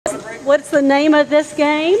What's the name of this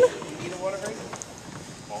game?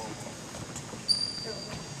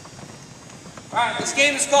 Alright, this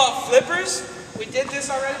game is called Flippers. We did this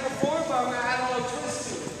already before, but I'm going to add a little twist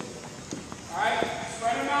to it. Alright,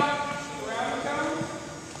 spread them out, around the cone.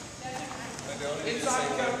 Inside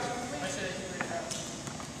the cone.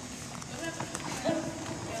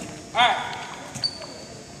 Alright.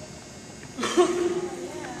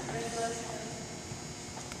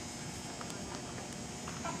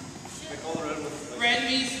 Red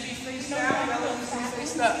needs to be faced down, yellow needs to be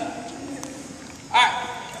faced up. Alright.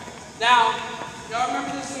 Now, y'all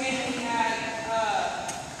remember this game we had,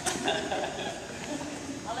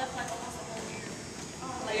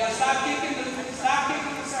 y'all stop kicking the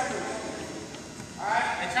circles. Alright?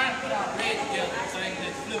 They're trying to put out red together so they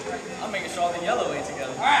can flip right now. I'm making sure all the yellow ain't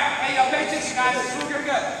together. Alright, hey, y'all pay attention, guys. This is where we're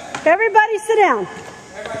good. Everybody sit down.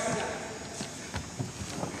 Everybody sit down.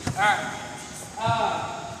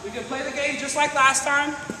 Alright. We can play the game just like last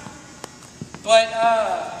time, but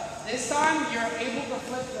this time you're able to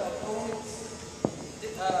flip the opponent's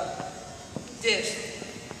disc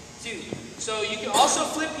too. So you can also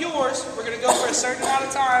flip yours. We're going to go for a certain amount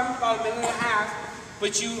of time, about a minute and a half,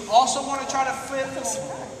 but you also want to try to flip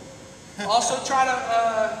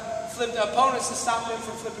the opponents to stop them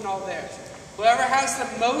from flipping all theirs. Whoever has the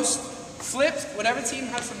most flipped, whatever team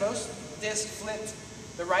has the most disc flipped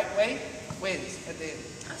the right way, wins at the end.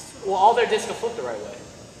 Well, all their discs will flip the right way.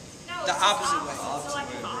 The opposite way.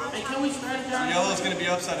 Hey, can we strategize? So yellow's going to be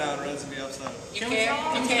upside down, red's going to be upside down. You can.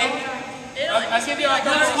 I'll give you like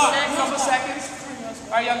a couple seconds.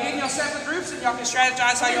 All right, y'all get in your separate groups and y'all can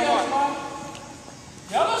strategize how you want.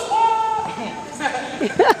 Yellow spot!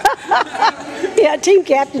 Yeah, team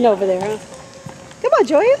captain over there, huh? Come on,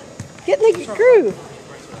 Joya. Get in the groove.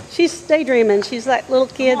 She's daydreaming. She's that little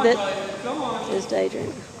kid that is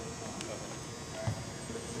daydreaming.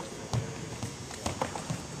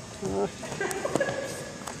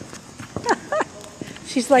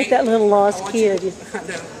 She's like that little lost kid.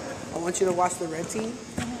 I want you to watch the red team,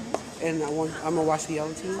 and I'm gonna watch the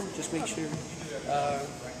yellow team. Just make sure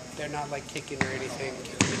they're not like kicking or anything,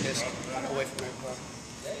 kicking the disc away from their club.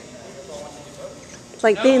 It's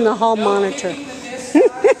like being the hall monitor.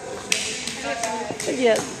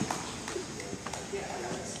 Yes.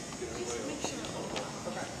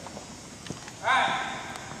 All right.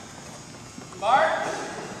 Mark.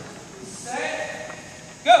 Set.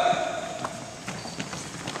 Go.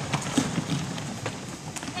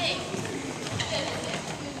 Hey.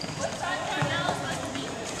 What side from now is supposed to be?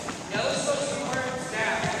 Yellow's supposed to be words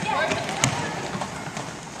down.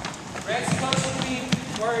 Red's supposed to be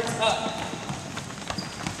words up.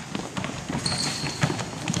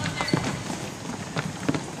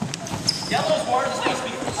 Yellow's word is supposed to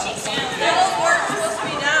be up. Yellow's word is supposed to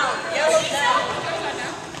be down. Yellow's down.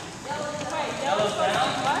 Yellow's down?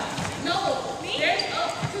 No, there's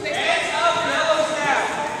up. Red's up, yellow's down.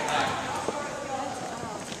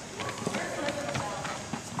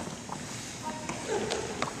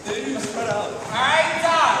 Alright,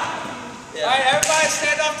 Todd. Yeah. Alright, everybody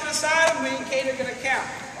stand off to the side and me and Kate are gonna count.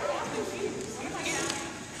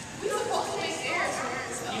 We're supposed to make theirs.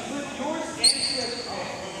 You put yours and yours.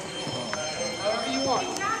 However you want.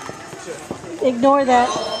 Ignore that.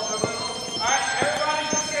 Alright, everybody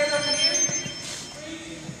can stand over here.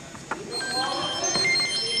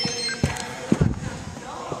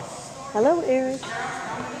 Hello, Eric.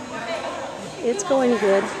 It's going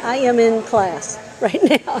good. I am in class right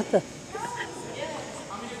now.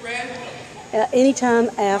 Anytime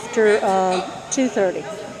after 2:30.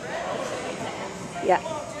 Yeah.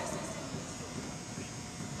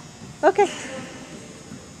 Okay.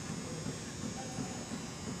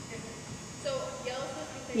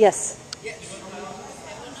 Yes.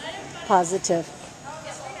 Positive.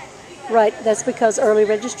 Right, that's because early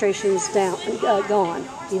registration is gone.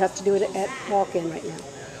 You have to do it at walk-in right now.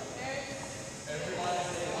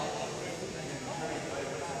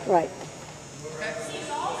 Right.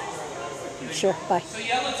 Sure, bye. So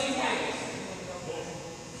yellow team wins.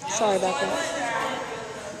 Sorry about that.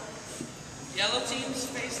 Yellow team's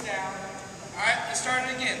face down. Alright, let's start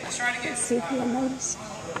it again. Let's try it again. See if you'll notice.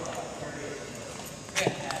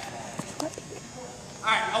 Okay.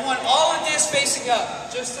 Alright, I want all of this facing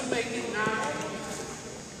up, just to make it not.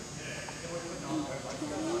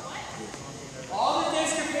 All of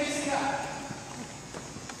this are facing up.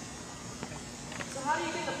 So how do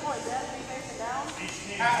you get the point? Does it have to be facing down?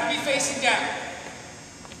 Have to be facing down.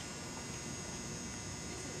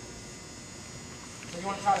 So you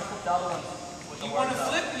want to try to flip the other one with the You want to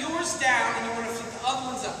flip yours down and you want to flip the other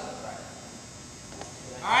ones up.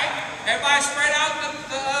 Alright? Everybody spread out the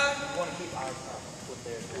You want to keep ours up with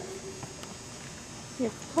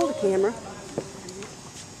Here, hold the camera.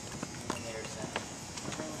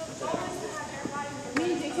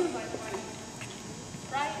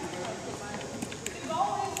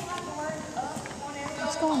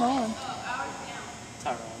 What's going on?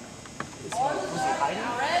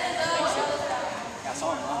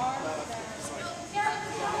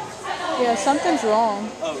 Yeah, something's wrong.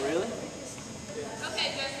 Oh, really?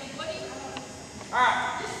 Okay, Justin, what do you...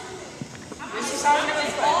 Alright. This is how we're going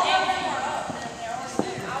to play.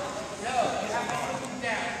 No, you have to flip them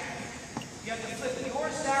down. You have to flip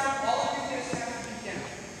yours down, all of your discs have to be down.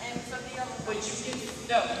 And flip the other But you can,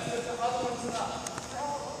 no, you flip the other ones up.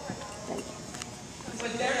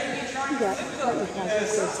 But they're going to be trying to flip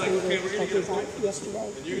them.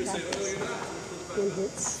 Yesterday. And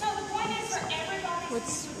hits. So the point is for everybody...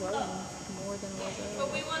 What's wrong? More than was it?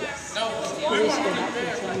 But we want our... No, We're just gonna have to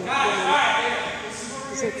try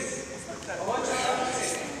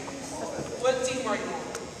what team are you on?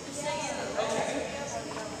 Okay.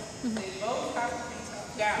 They both have to be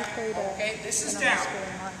down. Okay, this is down.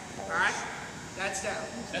 Alright? That's down.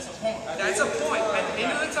 That's a point. That's a point. At the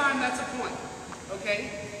end of the time, that's a point. Okay?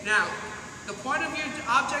 Now, the point of your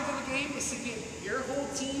object of the game is to get your whole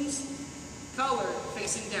team's color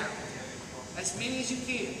facing down. As many as you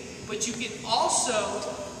can. But you can also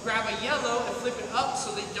grab a yellow and flip it up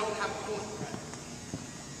so they don't have a point.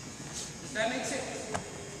 Does that make sense?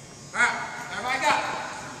 Alright, everybody got it?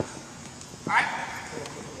 Alright?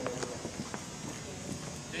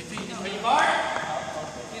 Are you hard?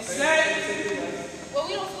 Get set. Well,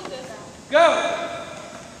 we don't flip this out. Go!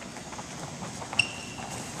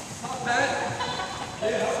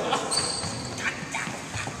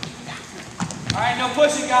 Alright, no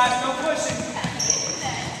pushing, guys, no pushing.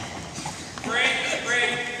 Break.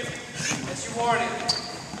 That's your warning.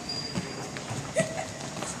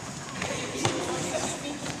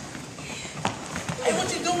 Hey, what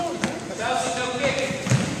you doing? Chelsea, no kicking.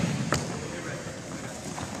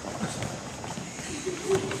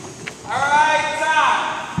 Alright, time.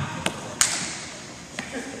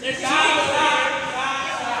 It's time.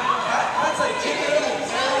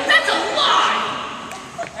 That's a lie!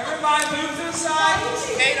 Everybody move to the side.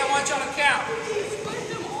 Kate, I want y'all to count.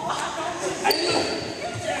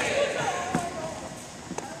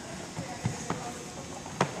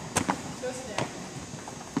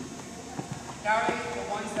 Counting the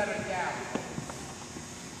ones that are down.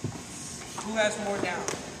 Who has more down?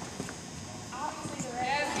 I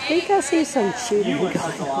think I see some shooting going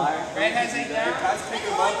on. Red has 8 down. Guys, pick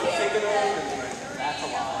them up and take it over. That's a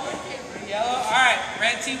lie. Yellow. All right,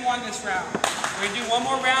 red team won this round. We're gonna do one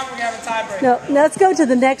more round. We're gonna have a tiebreaker. No, let's go to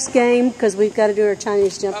the next game because we've got to do our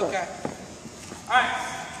Chinese jump rope. Okay. All right.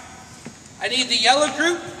 I need the yellow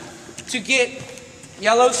group to get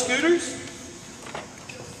yellow scooters.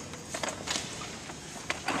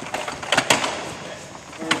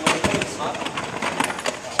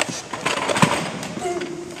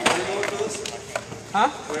 Huh?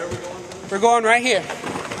 Where are we going? We're going right here.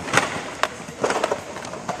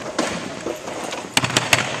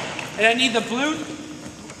 And I need the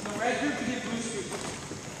red group to get blue scooters.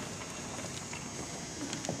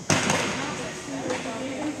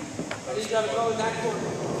 I need y'all to go in that corner.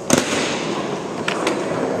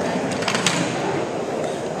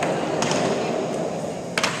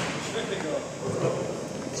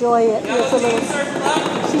 Joy, it looks a little.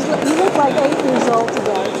 You look like 8 years old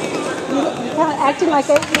today. You're kind of acting like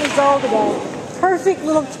 8 years old today. Perfect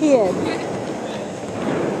little kid.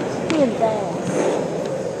 Being bad.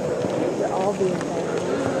 You're all being bad.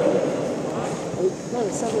 No,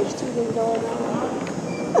 so there's cheating going on.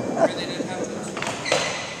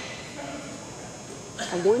 I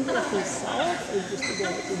wonder if he saw it or just did it.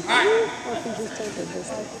 Or if he just told it this.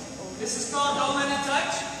 This is called Don't Let It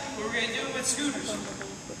Touch, but we're going to do it with scooters.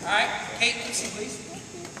 Alright, Kate, please.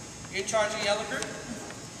 You're in charge of yellow group.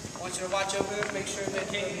 I want you to watch over there, make sure that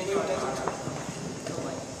the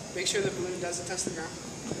balloon doesn't touch the ground.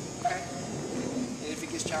 Okay? And if it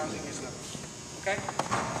gets challenging, here's another. Okay?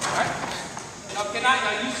 Alright?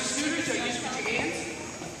 Now use the scooters or use it with your hands.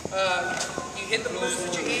 You hit the balloons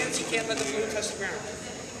with your hands, you can't let the balloon touch the ground.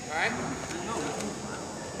 Alright?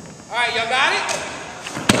 Alright, y'all got it?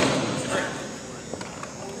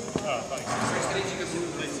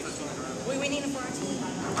 We need it for our team.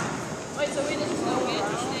 Wait, so we just go in?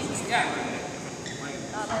 Yeah.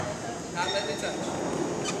 Not letting it touch.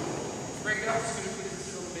 Break it off, scoot it, put it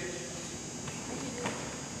on the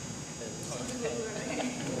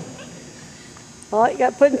bench. All right, you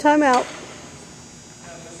got put in timeout.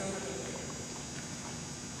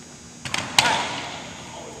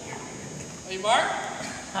 Are you marked?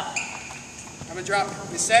 I'm gonna drop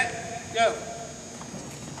it. You set? Go.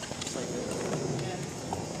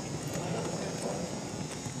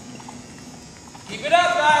 Keep it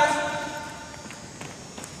up, guys.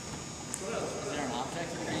 Is there an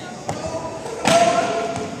object in your hand?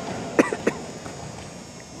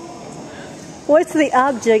 What's the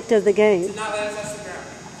object of the game? Do not let it touch the ground.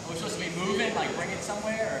 We're supposed to be moving, like bring it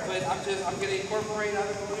somewhere? Or? But I'm gonna incorporate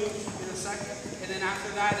other balloons in a second, and then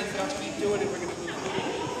after that, if y'all keep doing it, we're gonna move.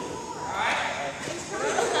 All right.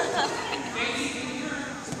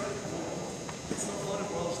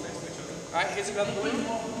 All right. Here's another balloon.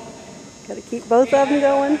 Got to keep both of them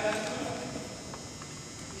going.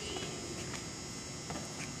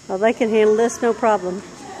 Oh, they can handle this, no problem.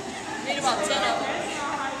 Need about 10 of them.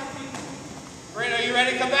 Brent, are you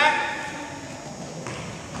ready to come back?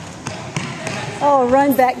 Oh,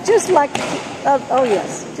 run back just like, oh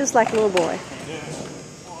yes, just like a little boy.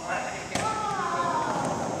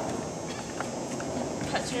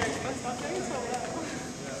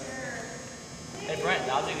 Hey Brent,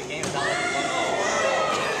 I'll do the game without letting you know.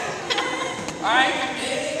 All right.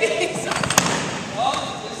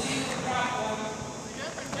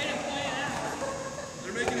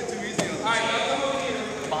 They're making it too easy on All right, now come over here.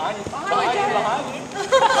 Behind you.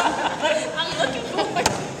 I'm looking for it.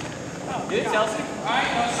 Good, Chelsea. All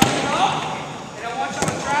right, now start it off, and I want y'all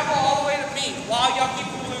to travel all the way to me while y'all keep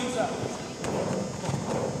the balloons up.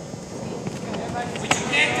 But you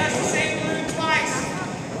can't touch the same balloon twice.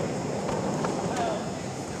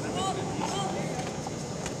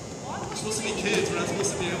 We're supposed to be kids. We're not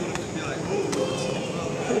supposed to be able to be like, oh.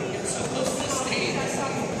 It's supposed to stay in the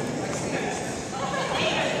sun.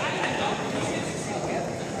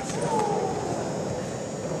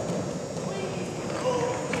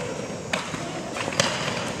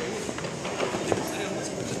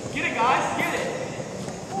 Get it, guys. Get it.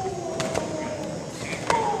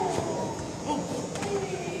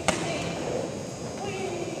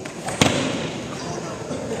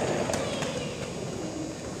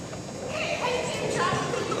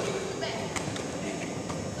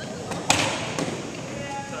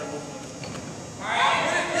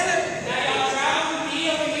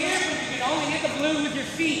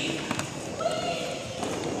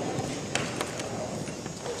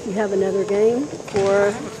 You have another game for,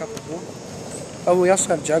 A couple more. Oh, we also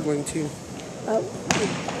have juggling too. oh,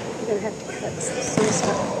 you're going to have to cut some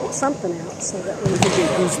stuff, something out so that we We could do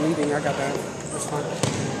who's leading. I got that. That's fine.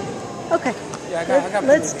 Okay. Yeah, I got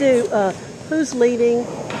Let's do who's leading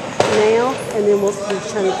now, and then we'll do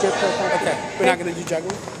China jump rope after. Okay, we're not gonna do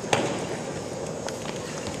juggling.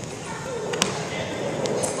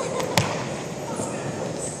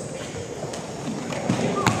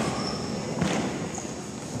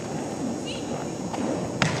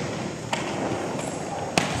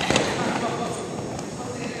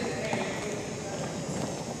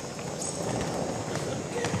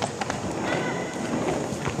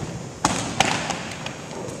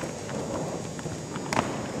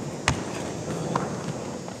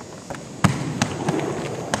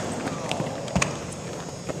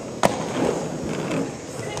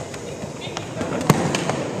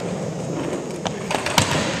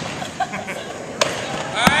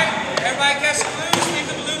 Everybody catch the balloons, leave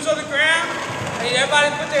the balloons on the ground. I need everybody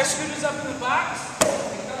to put their scooters up in the box.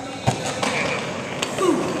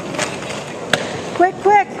 Quick,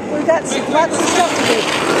 quick! We've got lots of stuff to do.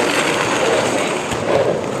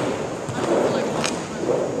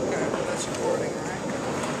 Okay, that's recording, alright?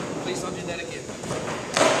 Please don't do that again.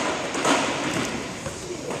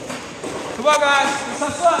 Come on, guys, let's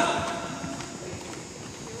have fun.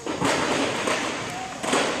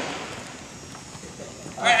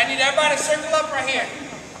 All right, I need everybody to circle up right here.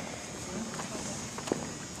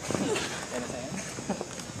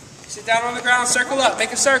 Sit down on the ground, circle up.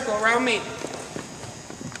 Make a circle around me.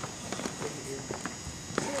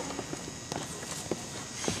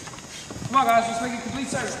 Come on, guys, let's make a complete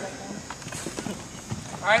circle.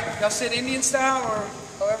 All right, y'all sit Indian style or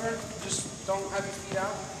however, just don't have your feet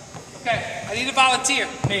out. Okay, I need a volunteer.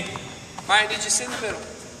 Me. All right, I need you to sit in the middle.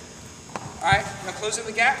 All right, now close in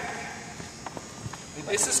the gap.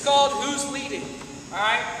 This is called Who's Leading. All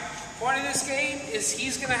right, point of this game is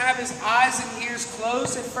he's going to have his eyes and ears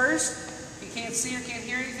closed at first. He can't see or can't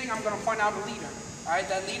hear anything. I'm going to point out a leader. All right,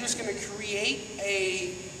 that leader's going to create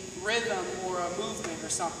a rhythm or a movement or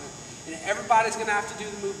something. And everybody's going to have to do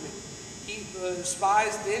the movement. The spy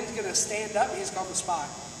is then going to stand up. He's called the spy.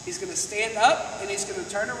 He's going to stand up and he's going to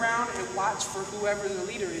turn around and watch for whoever the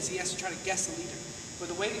leader is. He has to try to guess the leader. But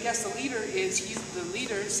the way to guess the leader is he's the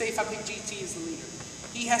leader. Say if I pick GT as the leader.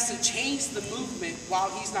 He has to change the movement while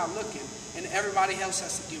he's not looking, and everybody else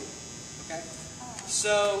has to do it. Okay?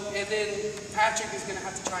 So, and then Patrick is going to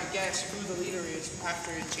have to try and guess who the leader is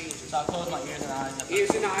after it changes. So I'll close my ears and eyes. Ears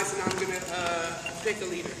and eyes, and I'm going to pick a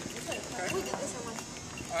leader. Okay?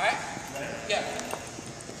 Alright? Yeah.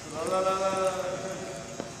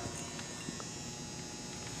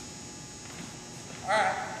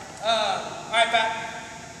 Alright. Alright, Pat.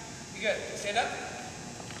 You good? Stand up.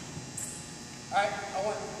 Alright,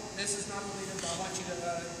 this is not the leader, but I want you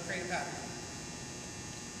to create a pattern.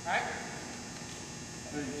 Alright?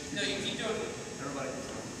 No, you keep doing it. Everybody.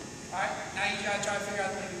 Alright, now you gotta try to figure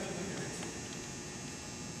out who the leader is.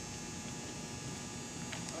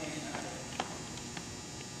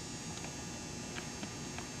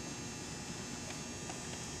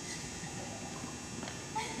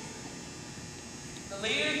 The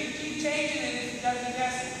leader can keep changing it if he doesn't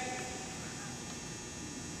guess it.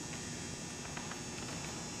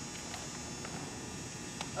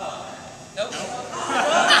 Oh. Nope.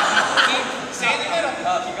 Stay in the middle.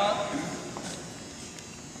 Keep going.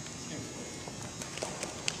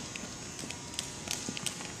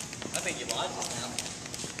 I think you lied just now.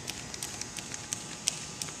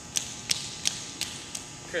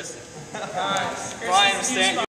 Kristen. Alright. Brian was standing.